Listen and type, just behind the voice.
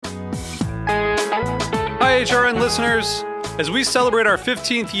HRN listeners. As we celebrate our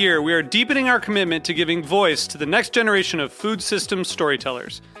 15th year, we are deepening our commitment to giving voice to the next generation of food systems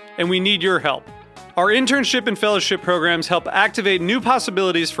storytellers, and we need your help. Our internship and fellowship programs help activate new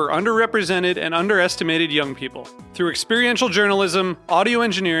possibilities for underrepresented and underestimated young people through experiential journalism, audio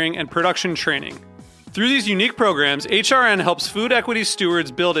engineering, and production training. Through these unique programs, HRN helps food equity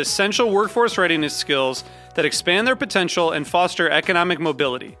stewards build essential workforce readiness skills that expand their potential and foster economic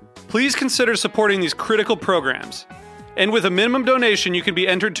mobility. Please consider supporting these critical programs. And with a minimum donation, you can be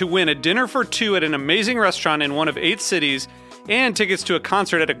entered to win a dinner for two at an amazing restaurant in one of 8 cities and tickets to a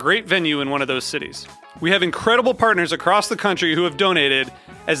concert at a great venue in one of those cities. We have incredible partners across the country who have donated,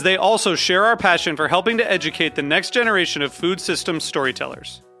 as they also share our passion for helping to educate the next generation of food systems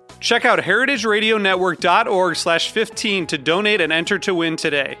storytellers. Check out heritageradionetwork.org/15 to donate and enter to win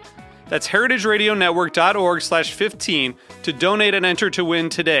today. That's heritageradionetwork.org/15 to donate and enter to win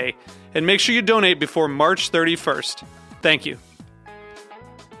today. And make sure you donate before March 31st. Thank you.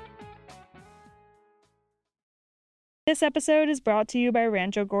 This episode is brought to you by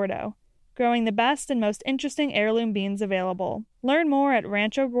Rancho Gordo, growing the best and most interesting heirloom beans available. Learn more at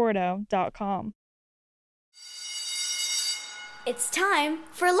ranchogordo.com. It's time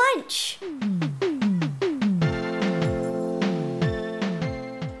for lunch.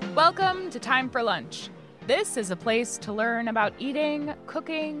 Welcome to Time for Lunch. This is a place to learn about eating,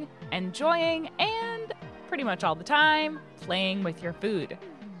 cooking, enjoying, and pretty much all the time, playing with your food.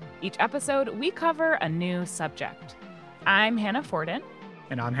 Each episode, we cover a new subject. I'm Hannah Forden.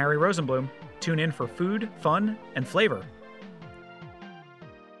 And I'm Harry Rosenblum. Tune in for food, fun, and flavor.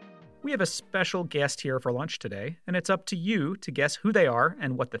 We have a special guest here for lunch today, and it's up to you to guess who they are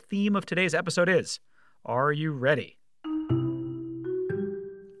and what the theme of today's episode is. Are you ready?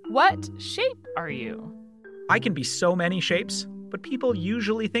 What shape are you? I can be so many shapes, but people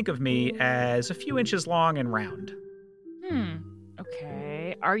usually think of me as a few inches long and round.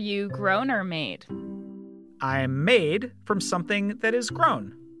 Okay. Are you grown or made? I'm made from something that is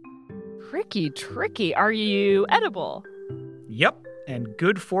grown. Tricky. Are you edible? Yep, and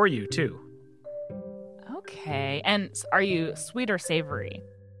good for you, too. Okay. And are you sweet or savory?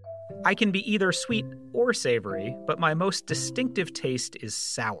 I can be either sweet or savory, but my most distinctive taste is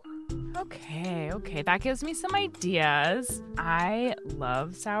sour. Okay. That gives me some ideas. I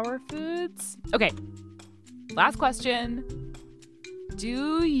love sour foods. Okay. Last question.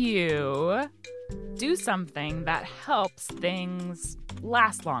 Do you do something that helps things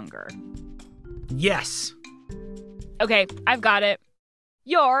last longer? Yes. Okay, I've got it.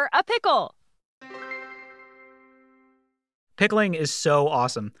 You're a pickle. Pickling is so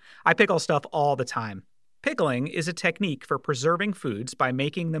awesome. I pickle stuff all the time. Pickling is a technique for preserving foods by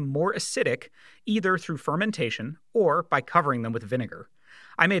making them more acidic, either through fermentation or by covering them with vinegar.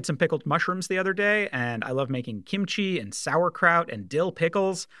 I made some pickled mushrooms the other day, and I love making kimchi and sauerkraut and dill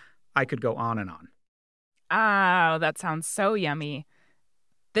pickles. I could go on and on. Oh, that sounds so yummy.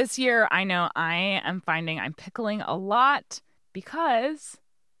 This year, I know I am finding I'm pickling a lot because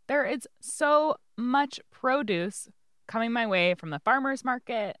there is so much produce coming my way from the farmer's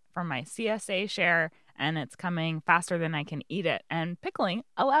market, from my CSA share, and it's coming faster than I can eat it. And pickling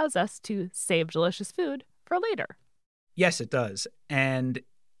allows us to save delicious food for later. Yes, it does. And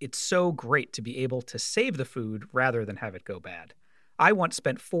it's so great to be able to save the food rather than have it go bad. I once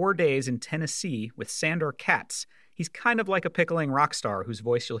spent 4 days in Tennessee with Sandor Katz. He's kind of like a pickling rock star whose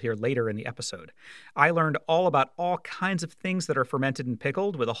voice you'll hear later in the episode. I learned all about all kinds of things that are fermented and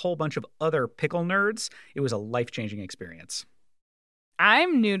pickled with a whole bunch of other pickle nerds. It was a life-changing experience.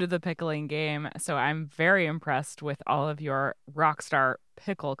 I'm new to the pickling game, so I'm very impressed with all of your rockstar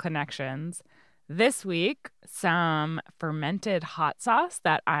pickle connections. This week, some fermented hot sauce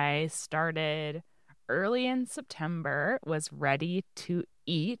that I started early in September was ready to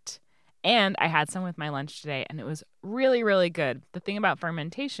eat. And I had some with my lunch today, and it was really, really good. The thing about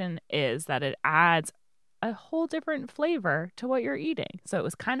fermentation is that it adds a whole different flavor to what you're eating. So it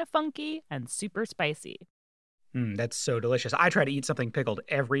was kind of funky and super spicy. That's so delicious. I try to eat something pickled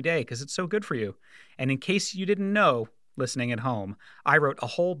every day because it's so good for you. And in case you didn't know, listening at home, I wrote a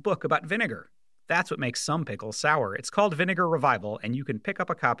whole book about vinegar. That's what makes some pickles sour. It's called Vinegar Revival, and you can pick up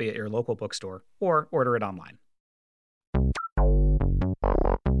a copy at your local bookstore or order it online.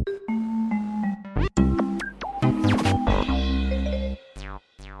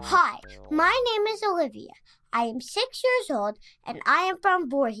 Hi, my name is Olivia. I am 6 years old, and I am from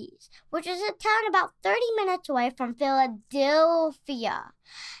Voorhees, which is a town about 30 minutes away from Philadelphia.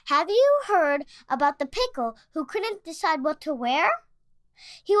 Have you heard about the pickle who couldn't decide what to wear?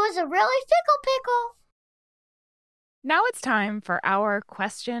 He was a really fickle pickle. Now it's time for our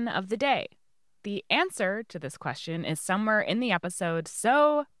question of the day. The answer to this question is somewhere in the episode,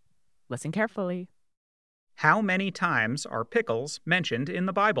 so listen carefully. How many times are pickles mentioned in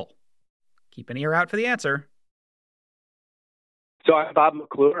the Bible? Keep an ear out for the answer. So I'm Bob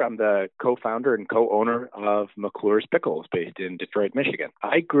McClure. I'm the co-founder and co-owner of McClure's Pickles based in Detroit, Michigan.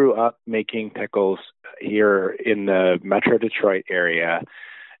 I grew up making pickles here in the Metro Detroit area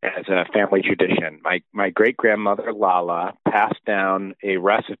as a family tradition. My great-grandmother, Lala, passed down a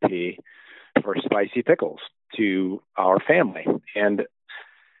recipe for spicy pickles to our family. And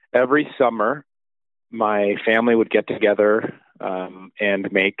every summer, my family would get together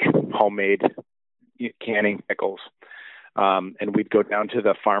and make homemade canning pickles. And we'd go down to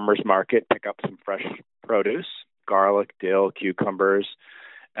the farmer's market, pick up some fresh produce, garlic, dill, cucumbers,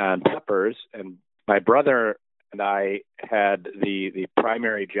 and peppers. And my brother and I had the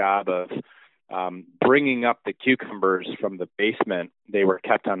primary job of bringing up the cucumbers from the basement. They were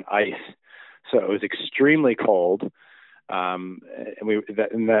kept on ice, so it was extremely cold. And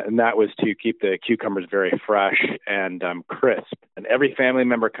that was to keep the cucumbers very fresh and crisp. And every family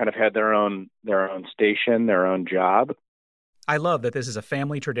member kind of had their own station, their own job. I love that this is a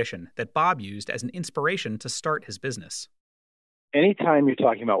family tradition that Bob used as an inspiration to start his business. Anytime you're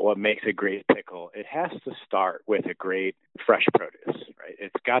talking about what makes a great pickle, it has to start with a great fresh produce, right?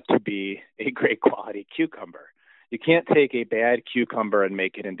 It's got to be a great quality cucumber. You can't take a bad cucumber and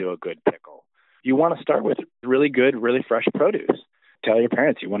make it into a good pickle. You want to start with really good, really fresh produce. Tell your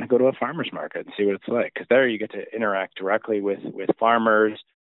parents you want to go to a farmer's market and see what it's like, because there you get to interact directly with farmers.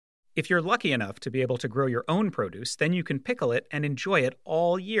 If you're lucky enough to be able to grow your own produce, then you can pickle it and enjoy it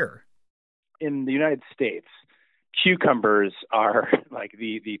all year. In the United States, cucumbers are like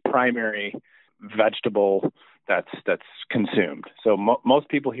the primary vegetable that's consumed. So most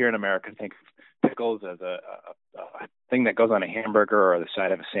people here in America think of pickles as a thing that goes on a hamburger or the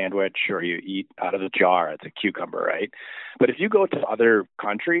side of a sandwich, or you eat out of the jar. It's a cucumber, right? But if you go to other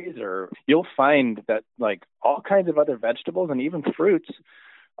countries, you'll find that like all kinds of other vegetables and even fruits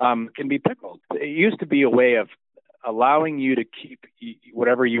can be pickled. It used to be a way of allowing you to keep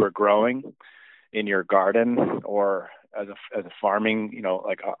whatever you were growing in your garden or as a farming,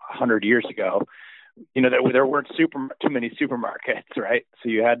 like 100 years ago. There weren't too many supermarkets, right? So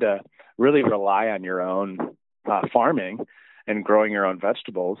you had to really rely on your own farming and growing your own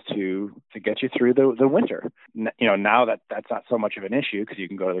vegetables to get you through the winter. Now that's not so much of an issue because you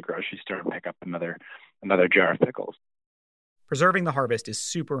can go to the grocery store and pick up another jar of pickles. Preserving the harvest is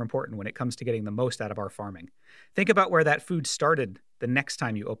super important when it comes to getting the most out of our farming. Think about where that food started the next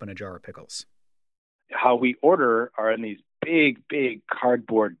time you open a jar of pickles. How we order are in these big, big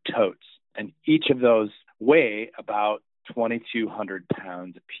cardboard totes, and each of those weigh about 2,200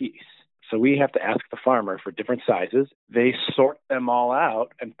 pounds a piece. So we have to ask the farmer for different sizes. They sort them all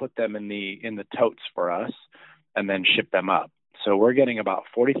out and put them in the totes for us and then ship them up. So we're getting about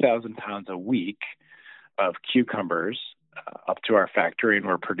 40,000 pounds a week of cucumbers up to our factory, and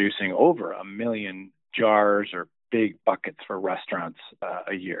we're producing over 1 million jars or big buckets for restaurants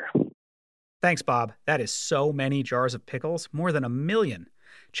a year. Thanks, Bob. That is so many jars of pickles, more than 1 million.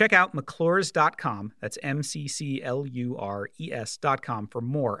 Check out McClures.com, that's McClures.com, for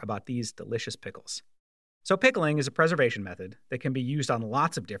more about these delicious pickles. So pickling is a preservation method that can be used on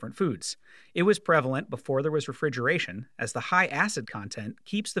lots of different foods. It was prevalent before there was refrigeration, as the high acid content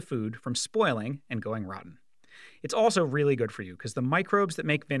keeps the food from spoiling and going rotten. It's also really good for you because the microbes that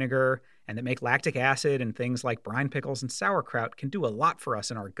make vinegar and that make lactic acid and things like brine pickles and sauerkraut can do a lot for us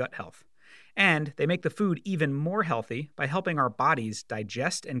in our gut health. And they make the food even more healthy by helping our bodies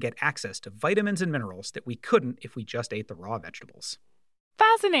digest and get access to vitamins and minerals that we couldn't if we just ate the raw vegetables.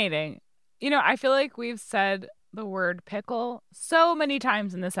 Fascinating. I feel like we've said the word pickle so many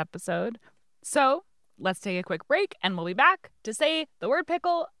times in this episode. So let's take a quick break and we'll be back to say the word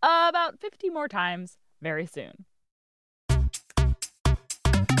pickle about 50 more times very soon.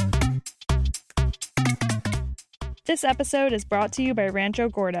 This episode is brought to you by Rancho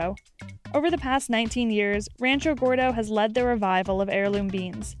Gordo. Over the past 19 years, Rancho Gordo has led the revival of heirloom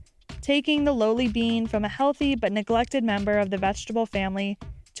beans, taking the lowly bean from a healthy but neglected member of the vegetable family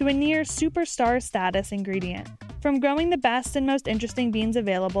to a near superstar status ingredient. From growing the best and most interesting beans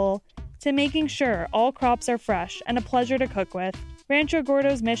available to making sure all crops are fresh and a pleasure to cook with, Rancho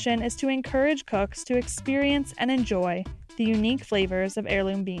Gordo's mission is to encourage cooks to experience and enjoy the unique flavors of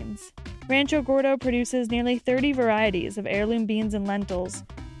heirloom beans. Rancho Gordo produces nearly 30 varieties of heirloom beans and lentils,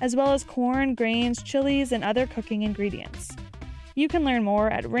 as well as corn, grains, chilies, and other cooking ingredients. You can learn more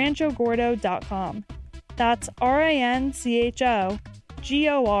at ranchogordo.com. That's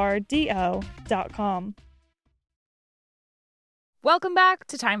RANCHOGORDO.com. Welcome back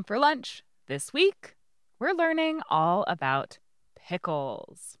to Time for Lunch. This week, we're learning all about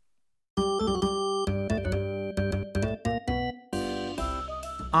pickles.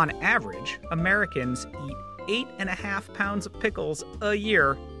 On average, Americans eat 8.5 pounds of pickles a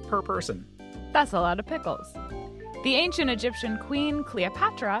year per person. That's a lot of pickles. The ancient Egyptian queen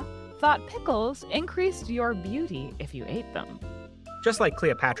Cleopatra thought pickles increased your beauty if you ate them. Just like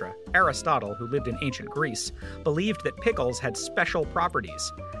Cleopatra, Aristotle, who lived in ancient Greece, believed that pickles had special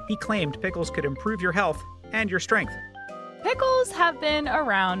properties. He claimed pickles could improve your health and your strength. Pickles have been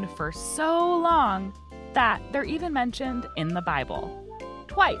around for so long that they're even mentioned in the Bible.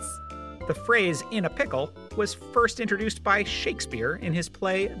 Twice. The phrase "in a pickle" was first introduced by Shakespeare in his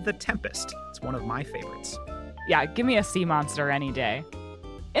play The Tempest. It's one of my favorites. Yeah, give me a sea monster any day.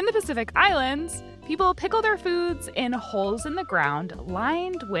 In the Pacific Islands, people pickle their foods in holes in the ground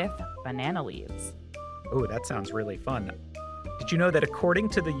lined with banana leaves. Oh, that sounds really fun. Did you know that according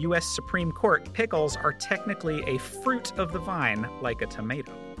to the U.S. Supreme Court, pickles are technically a fruit of the vine, like a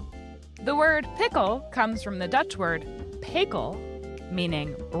tomato? The word pickle comes from the Dutch word pekel,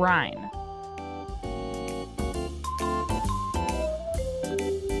 meaning brine.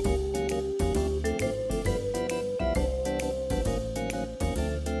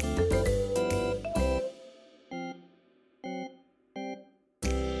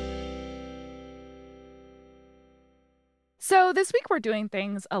 So this week we're doing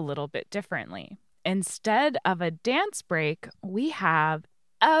things a little bit differently. Instead of a dance break, we have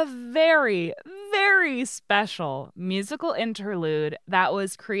a very, very special musical interlude that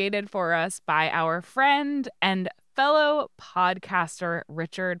was created for us by our friend and fellow podcaster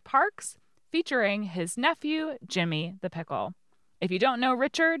Richard Parks, featuring his nephew, Jimmy the Pickle. If you don't know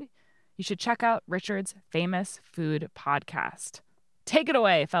Richard, you should check out Richard's famous food podcast. Take it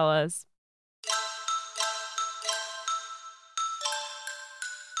away, fellas.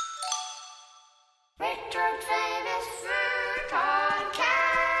 Richard's famous food podcast.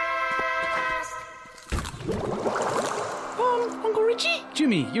 Uncle Richie?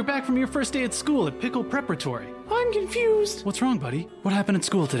 Jimmy, you're back from your first day at school at Pickle Preparatory. I'm confused. What's wrong, buddy? What happened at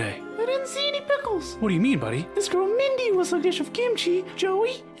school today? I didn't see any pickles. What do you mean, buddy? This girl Mindy was a dish of kimchi.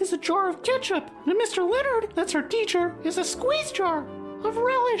 Joey is a jar of ketchup. And Mr. Leonard, that's our teacher, is a squeeze jar of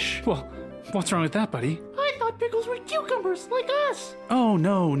relish. Well, what's wrong with that, buddy? I thought pickles were cucumbers, like us. Oh,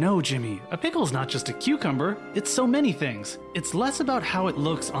 no, Jimmy. A pickle's not just a cucumber. It's so many things. It's less about how it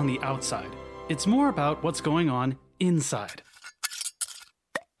looks on the outside. It's more about what's going on inside.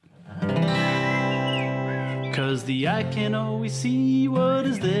 'Cause the eye can't always see what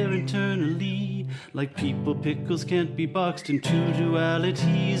is there internally. Like people, pickles can't be boxed into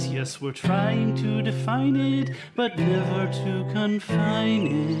dualities. Yes, we're trying to define it, but never to confine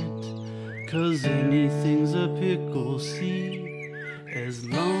it. 'Cause anything's a pickle, see, as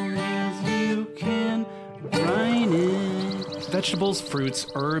long as you can brine it. Vegetables, fruits,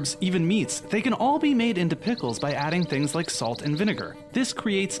 herbs, even meats, they can all be made into pickles by adding things like salt and vinegar. This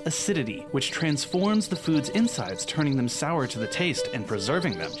creates acidity, which transforms the food's insides, turning them sour to the taste and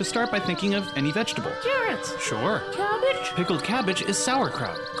preserving them. Just start by thinking of any vegetable. Carrots. Sure. Cabbage. Pickled cabbage is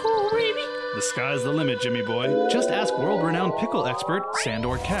sauerkraut. Cool, baby. The sky's the limit, Jimmy boy. Just ask world-renowned pickle expert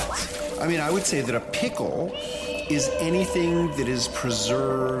Sandor Katz. I mean, I would say that a pickle is anything that is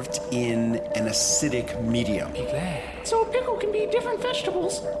preserved in an acidic medium. So a pickle can be different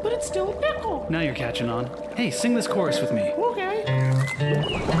vegetables, but it's still a pickle. Now you're catching on. Hey, sing this chorus with me. Okay.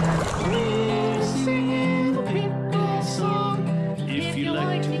 We're singing the pickle song. If you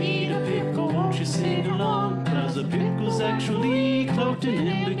like to eat a pickle, won't you sing along? 'Cause a pickle's actually cloaked in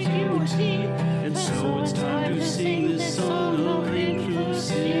ambiguity. And so it's time to sing this song of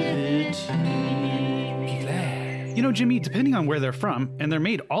inclusivity. You know, Jimmy, depending on where they're from, and they're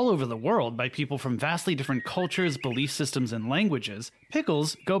made all over the world by people from vastly different cultures, belief systems, and languages,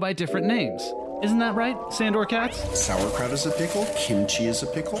 pickles go by different names. Isn't that right, Sandor Katz? Sauerkraut is a pickle, kimchi is a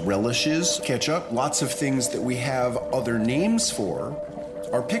pickle, relishes, ketchup, lots of things that we have other names for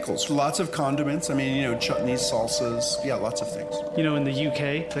are pickles. Lots of condiments, chutneys, salsas, lots of things. You know, in the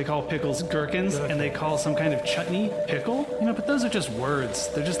UK, they call pickles gherkins, and they call some kind of chutney pickle. But those are just words.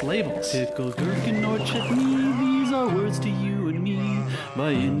 They're just labels. Pickle, gherkin, or chutney, these are words to you and me.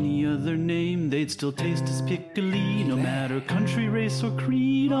 By any other name, they'd still taste as pickly. No matter country, race, or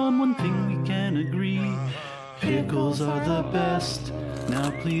creed, on one thing we can agree. Pickles are the best. Now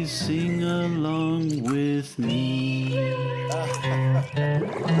please sing along with me.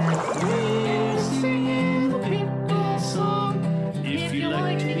 We're singing the pickle song. If you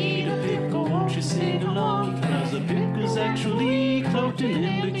like to eat a pickle, won't you sing along? 'Cause a pickle's actually cloaked in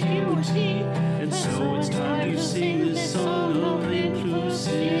ambiguity. And so it's time to sing this song of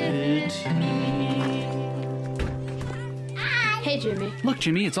inclusivity. Hey, Jimmy. Look,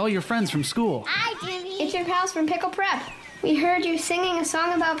 Jimmy, it's all your friends from school. Hi, Jimmy. It's your pals from Pickle Prep. We heard you singing a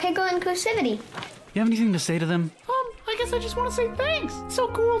song about pickle inclusivity. You have anything to say to them? I guess I just want to say thanks. It's so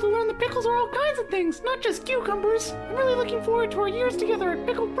cool to learn that pickles are all kinds of things, not just cucumbers. I'm really looking forward to our years together at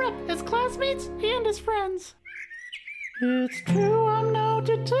Pickle Prep as classmates and as friends. It's true I'm no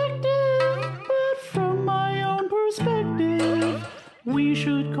detective, but from my own perspective, we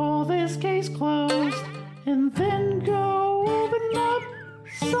should call this case closed and then go open up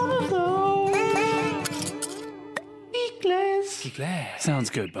some of those Pickles. Sounds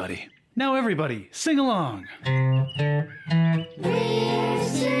good, buddy. Now everybody, sing along. We're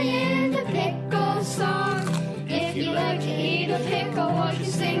singing the pickle song. If you like to eat a pickle, won't you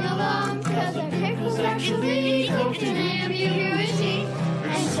sing along? 'Cause our pickles actually cooked in ambiguity.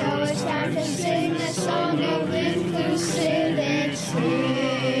 And so it's time to sing the song of inclusivity.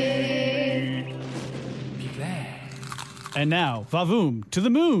 And now, Vavoom to the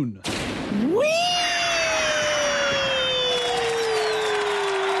moon.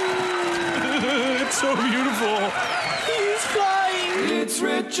 It's so beautiful. He's flying. It's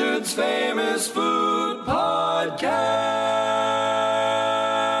Richard's Famous Food Podcast.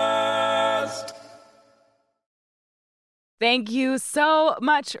 Thank you so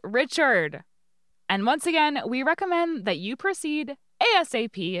much, Richard. And once again, we recommend that you proceed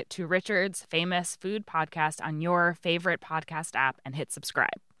ASAP to Richard's Famous Food Podcast on your favorite podcast app and hit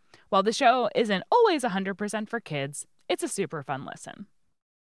subscribe. While the show isn't always 100% for kids, it's a super fun listen.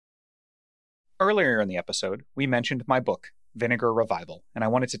 Earlier in the episode, we mentioned my book, Vinegar Revival, and I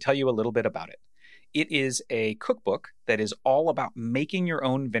wanted to tell you a little bit about it. It is a cookbook that is all about making your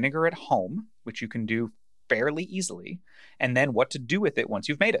own vinegar at home, which you can do fairly easily, and then what to do with it once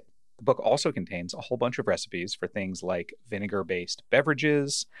you've made it. The book also contains a whole bunch of recipes for things like vinegar-based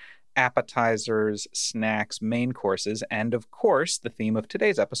beverages, appetizers, snacks, main courses, and of course, the theme of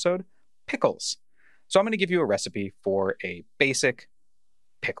today's episode, pickles. So I'm going to give you a recipe for a basic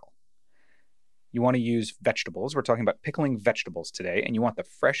pickle. You want to use vegetables. We're talking about pickling vegetables today, and you want the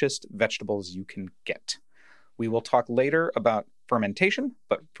freshest vegetables you can get. We will talk later about fermentation,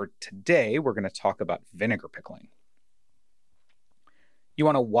 but for today, we're going to talk about vinegar pickling. You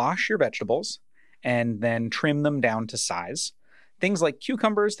want to wash your vegetables and then trim them down to size. Things like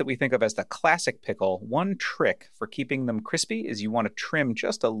cucumbers that we think of as the classic pickle, one trick for keeping them crispy is you want to trim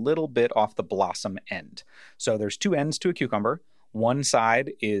just a little bit off the blossom end. So there's two ends to a cucumber. One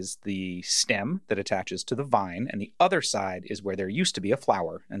side is the stem that attaches to the vine, and the other side is where there used to be a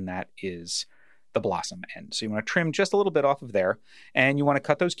flower, and that is the blossom end. So you want to trim just a little bit off of there, and you want to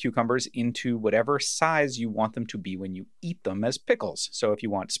cut those cucumbers into whatever size you want them to be when you eat them as pickles. So if you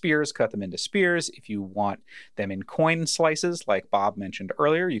want spears, cut them into spears. If you want them in coin slices, like Bob mentioned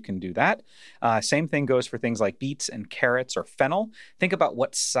earlier, you can do that. Same thing goes for things like beets and carrots or fennel. Think about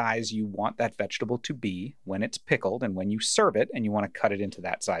what size you want that vegetable to be when it's pickled and when you serve it, and you want to cut it into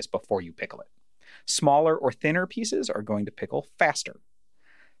that size before you pickle it. Smaller or thinner pieces are going to pickle faster.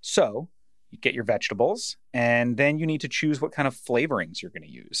 So you get your vegetables, and then you need to choose what kind of flavorings you're going to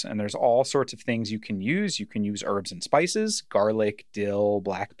use. And there's all sorts of things you can use. You can use herbs and spices, garlic, dill,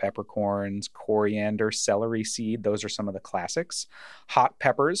 black peppercorns, coriander, celery seed. Those are some of the classics. Hot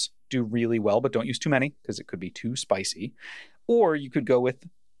peppers do really well, but don't use too many because it could be too spicy. Or you could go with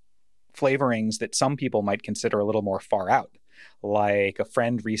flavorings that some people might consider a little more far out. Like a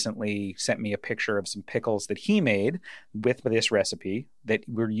friend recently sent me a picture of some pickles that he made with this recipe that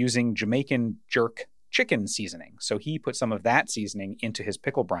we're using Jamaican jerk chicken seasoning. So he put some of that seasoning into his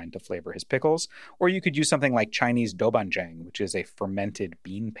pickle brine to flavor his pickles. Or you could use something like Chinese doubanjiang, which is a fermented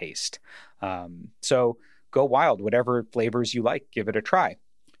bean paste. So go wild, whatever flavors you like, give it a try.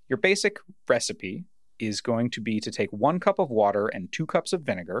 Your basic recipe is going to be to take 1 cup of water and 2 cups of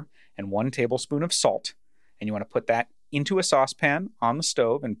vinegar and 1 tablespoon of salt. And you want to put that into a saucepan on the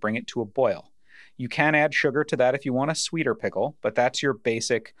stove and bring it to a boil. You can add sugar to that if you want a sweeter pickle, but that's your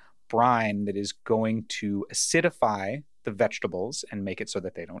basic brine that is going to acidify the vegetables and make it so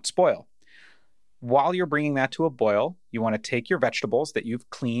that they don't spoil. While you're bringing that to a boil, you want to take your vegetables that you've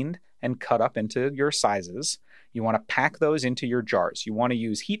cleaned and cut up into your sizes. You want to pack those into your jars. You want to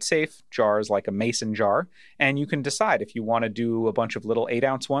use heat-safe jars like a mason jar, and you can decide if you want to do a bunch of little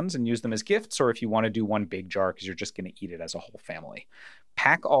 8-ounce ones and use them as gifts, or if you want to do one big jar because you're just going to eat it as a whole family.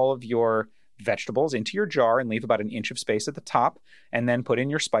 Pack all of your vegetables into your jar and leave about 1 inch of space at the top, and then put in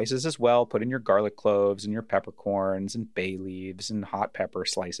your spices as well. Put in your garlic cloves and your peppercorns and bay leaves and hot pepper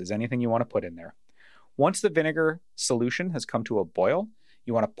slices, anything you want to put in there. Once the vinegar solution has come to a boil,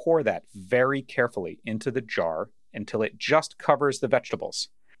 you want to pour that very carefully into the jar until it just covers the vegetables.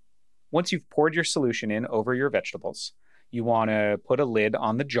 Once you've poured your solution in over your vegetables, You want to put a lid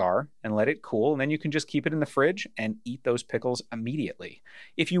on the jar and let it cool, and then you can just keep it in the fridge and eat those pickles immediately.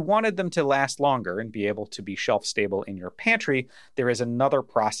 If you wanted them to last longer and be able to be shelf stable in your pantry, there is another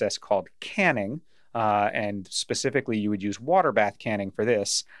process called canning, and specifically you would use water bath canning for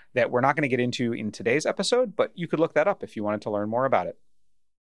this, that we're not going to get into in today's episode, but you could look that up if you wanted to learn more about it.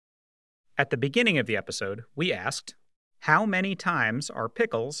 At the beginning of the episode, we asked, how many times are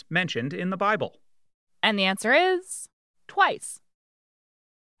pickles mentioned in the Bible? And the answer is twice.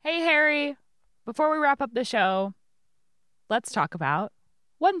 Hey, Harry, before we wrap up the show, let's talk about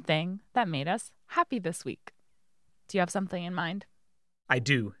one thing that made us happy this week. Do you have something in mind? I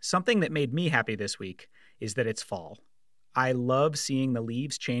do. Something that made me happy this week is that it's fall. I love seeing the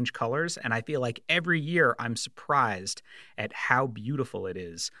leaves change colors, and I feel like every year I'm surprised at how beautiful it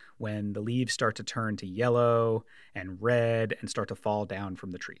is when the leaves start to turn to yellow and red and start to fall down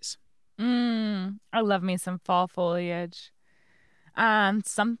from the trees. I love me some fall foliage.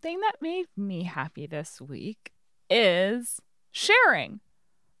 Something that made me happy this week is sharing.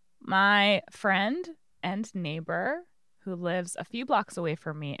 My friend and neighbor, who lives a few blocks away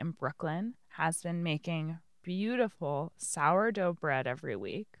from me in Brooklyn, has been making beautiful sourdough bread every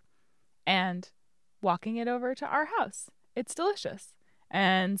week and walking it over to our house. It's delicious.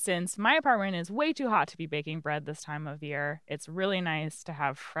 And since my apartment is way too hot to be baking bread this time of year, it's really nice to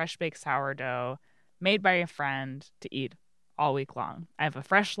have fresh baked sourdough made by a friend to eat all week long. I have a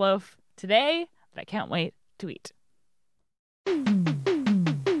fresh loaf today that I can't wait to eat.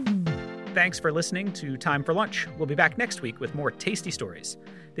 Thanks for listening to Time for Lunch. We'll be back next week with more tasty stories.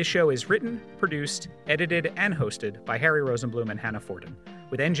 This show is written, produced, edited, and hosted by Harry Rosenblum and Hannah Forden,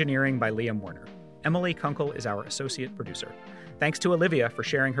 with engineering by Liam Warner. Emily Kunkel is our associate producer. Thanks to Olivia for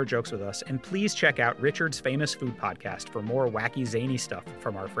sharing her jokes with us, and please check out Richard's Famous Food Podcast for more wacky, zany stuff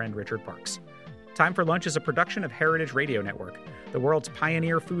from our friend Richard Parks. Time for Lunch is a production of Heritage Radio Network, the world's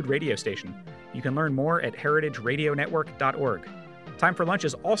pioneer food radio station. You can learn more at heritageradionetwork.org. Time for Lunch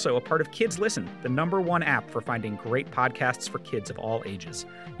is also a part of Kids Listen, the #1 app for finding great podcasts for kids of all ages.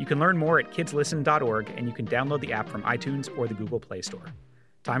 You can learn more at kidslisten.org, and you can download the app from iTunes or the Google Play Store.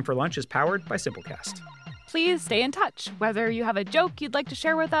 Time for Lunch is powered by Simplecast. Please stay in touch, whether you have a joke you'd like to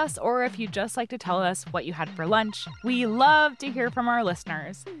share with us or if you'd just like to tell us what you had for lunch. We love to hear from our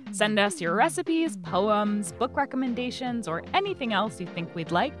listeners. Send us your recipes, poems, book recommendations, or anything else you think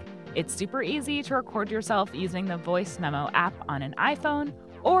we'd like. It's super easy to record yourself using the Voice Memo app on an iPhone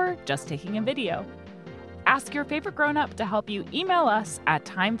or just taking a video. Ask your favorite grown-up to help you email us at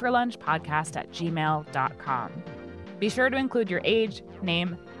timeforlunchpodcast@gmail.com. Be sure to include your age,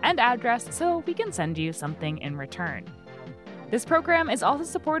 name, and address so we can send you something in return. This program is also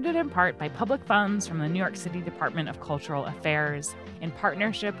supported in part by public funds from the New York City Department of Cultural Affairs in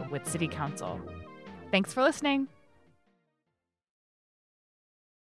partnership with City Council. Thanks for listening.